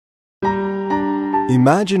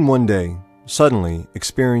Imagine one day, suddenly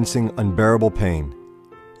experiencing unbearable pain.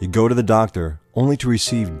 You go to the doctor only to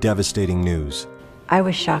receive devastating news. I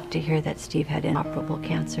was shocked to hear that Steve had inoperable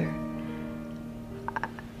cancer.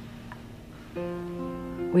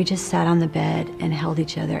 We just sat on the bed and held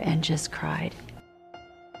each other and just cried.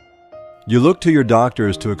 You look to your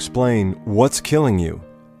doctors to explain what's killing you,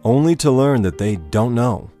 only to learn that they don't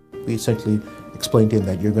know. We essentially explained to him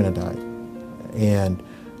that you're going to die, and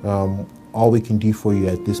all we can do for you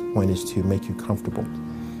at this point is to make you comfortable.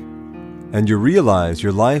 And you realize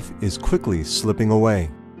your life is quickly slipping away.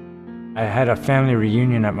 I had a family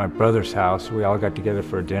reunion at my brother's house. We all got together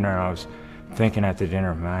for dinner, and I was thinking at the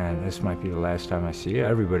dinner, man, this might be the last time I see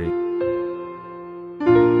everybody.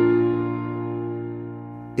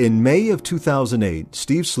 In May of 2008,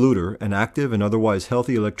 Steve Sluder, an active and otherwise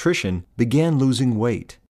healthy electrician, began losing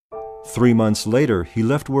weight. 3 months later, he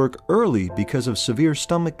left work early because of severe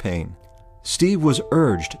stomach pain. Steve was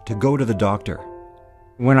urged to go to the doctor.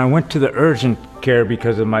 When I went to the urgent care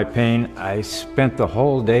because of my pain, I spent the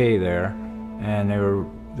whole day there, and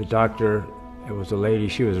the doctor, it was a lady,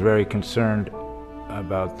 she was very concerned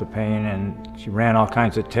about the pain, and she ran all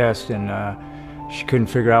kinds of tests, and she couldn't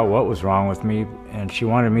figure out what was wrong with me, and she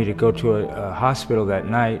wanted me to go to a hospital that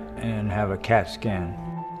night and have a CAT scan.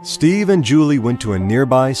 Steve and Julie went to a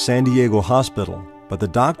nearby San Diego hospital, but the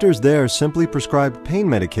doctors there simply prescribed pain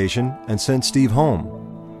medication and sent Steve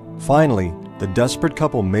home. Finally, the desperate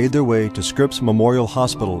couple made their way to Scripps Memorial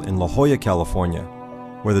Hospital in La Jolla, California,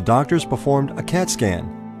 where the doctors performed a CAT scan,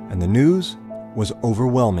 and the news was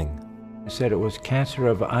overwhelming. They said it was cancer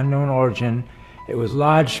of unknown origin. It was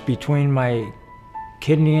lodged between my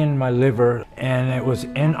kidney and my liver, and it was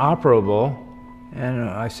inoperable. And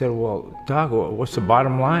I said, well, Doc, what's the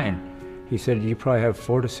bottom line? He said, you probably have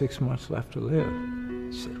 4 to 6 months left to live.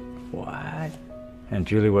 I said, what? And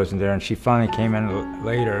Julie wasn't there, and she finally came in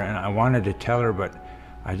later, and I wanted to tell her, but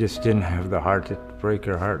I just didn't have the heart to break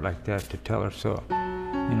her heart like that to tell her. So,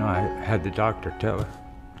 you know, I had the doctor tell her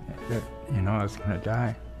that, you know, I was gonna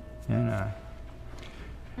die. And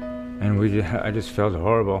I just felt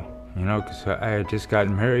horrible, you know, because I had just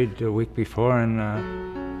gotten married the week before, and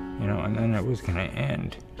you know, and then it was going to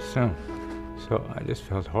end soon. So I just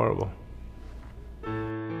felt horrible.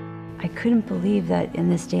 I couldn't believe that in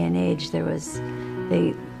this day and age they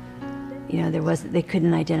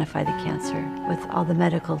couldn't identify the cancer. With all the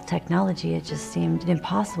medical technology, it just seemed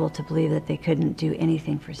impossible to believe that they couldn't do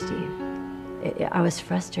anything for Steve. I was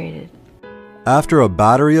frustrated. After a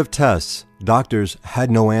battery of tests, doctors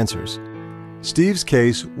had no answers. Steve's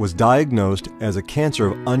case was diagnosed as a cancer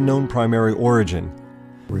of unknown primary origin.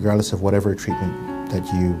 Regardless of whatever treatment that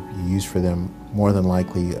you use for them, more than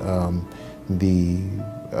likely the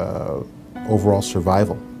overall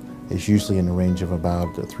survival is usually in the range of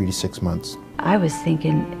about 3 to 6 months. I was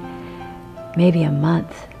thinking maybe a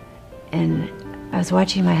month, and I was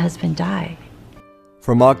watching my husband die.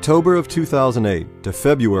 From October of 2008 to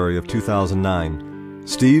February of 2009,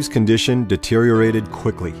 Steve's condition deteriorated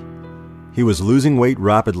quickly. He was losing weight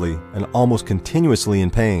rapidly and almost continuously in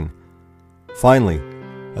pain. Finally,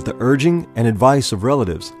 at the urging and advice of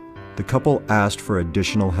relatives, the couple asked for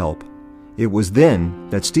additional help. It was then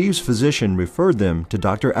that Steve's physician referred them to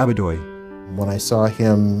Dr. Abidoy. When I saw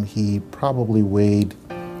him, he probably weighed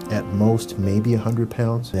at most maybe 100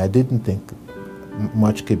 pounds. I didn't think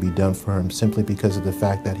much could be done for him simply because of the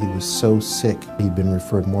fact that he was so sick. He'd been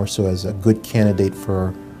referred more so as a good candidate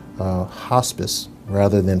for hospice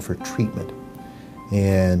rather than for treatment.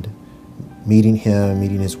 And meeting him,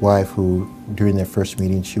 meeting his wife, who during their first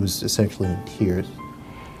meeting, she was essentially in tears.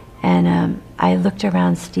 And I looked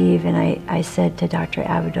around Steve and I said to Dr.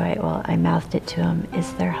 Abidoy, well, I mouthed it to him,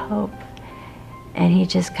 is there hope? And he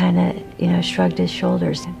just kind of, you know, shrugged his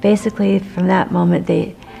shoulders. Basically, from that moment,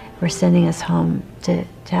 they were sending us home to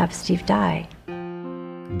have Steve die.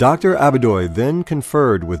 Dr. Abidoy then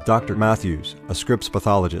conferred with Dr. Matthews, a Scripps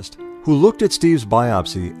pathologist, who looked at Steve's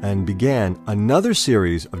biopsy and began another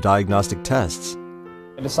series of diagnostic tests.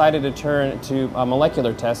 I decided to turn to a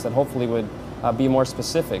molecular test that hopefully would be more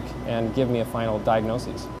specific and give me a final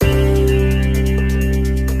diagnosis.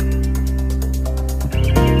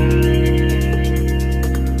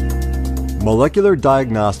 Molecular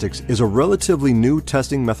diagnostics is a relatively new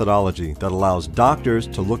testing methodology that allows doctors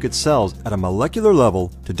to look at cells at a molecular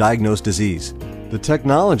level to diagnose disease. The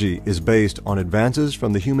technology is based on advances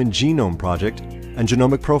from the Human Genome Project and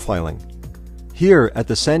genomic profiling. Here at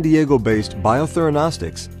the San Diego-based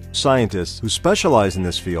Biotheranostics, scientists who specialize in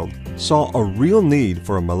this field saw a real need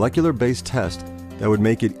for a molecular-based test that would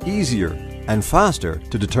make it easier and faster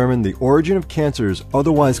to determine the origin of cancers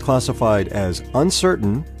otherwise classified as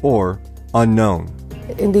uncertain or unknown.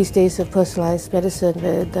 In these days of personalized medicine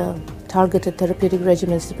with targeted therapeutic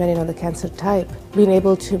regimens depending on the cancer type, being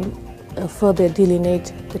able to further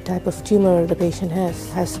delineate the type of tumor the patient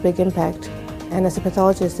has a big impact. And as a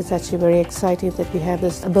pathologist, it's actually very exciting that we have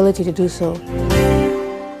this ability to do so.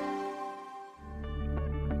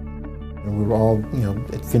 And we were all,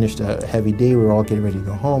 it finished a heavy day, we were all getting ready to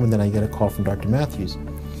go home, and then I get a call from Dr. Matthews.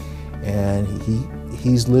 And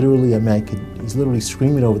he's literally, he's literally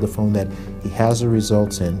screaming over the phone that he has the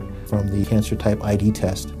results in from the CancerTYPE ID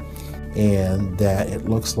test, and that it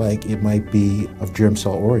looks like it might be of germ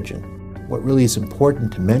cell origin. What really is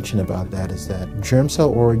important to mention about that is that germ cell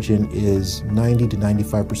origin is 90 to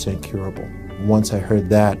 95% curable. Once I heard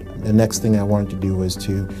that, the next thing I wanted to do was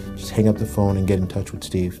to just hang up the phone and get in touch with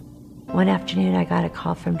Steve. One afternoon I got a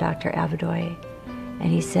call from Dr. Avadoy,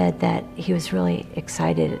 and he said that he was really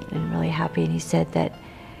excited and really happy, and he said that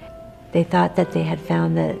they thought that they had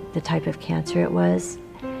found the type of cancer it was,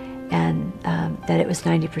 and that it was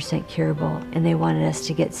 90% curable, and they wanted us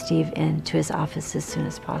to get Steve into his office as soon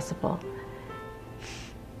as possible.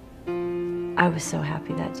 I was so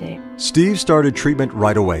happy that day. Steve started treatment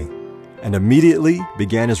right away and immediately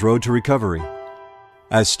began his road to recovery.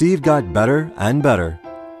 As Steve got better and better,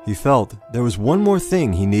 he felt there was one more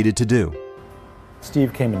thing he needed to do.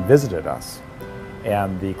 Steve came and visited us,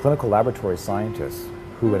 and the clinical laboratory scientists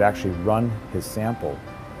who had actually run his sample,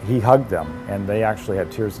 he hugged them, and they actually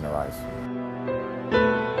had tears in their eyes.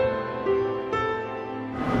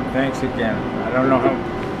 Thanks again. I don't know how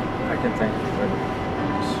I can thank you, but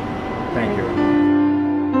thank you.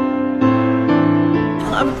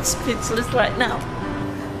 I'm speechless right now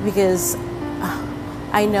because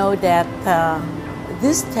I know that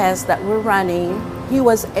this test that we're running, he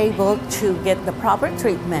was able to get the proper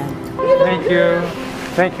treatment. Thank you.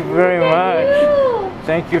 Thank you very much.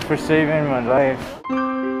 Thank you for saving my life.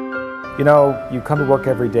 You know, you come to work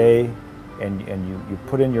every day and you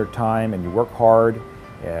put in your time and you work hard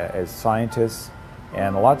as scientists,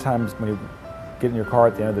 and a lot of times when you get in your car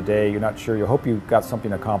at the end of the day, you're not sure, you hope you got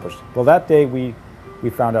something accomplished. Well, that day we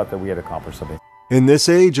found out that we had accomplished something. In this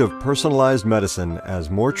age of personalized medicine, as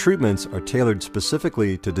more treatments are tailored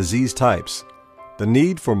specifically to disease types, the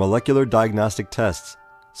need for molecular diagnostic tests,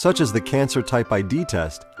 such as the CancerTYPE ID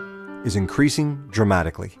test, is increasing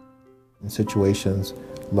dramatically. In situations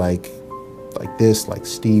like this, like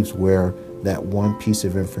Steve's, where that one piece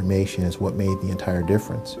of information is what made the entire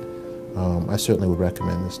difference, I certainly would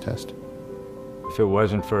recommend this test. If it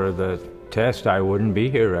wasn't for the test, I wouldn't be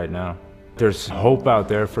here right now. There's hope out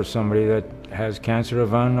there for somebody that has cancer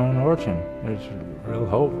of unknown origin. There's real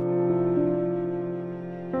hope.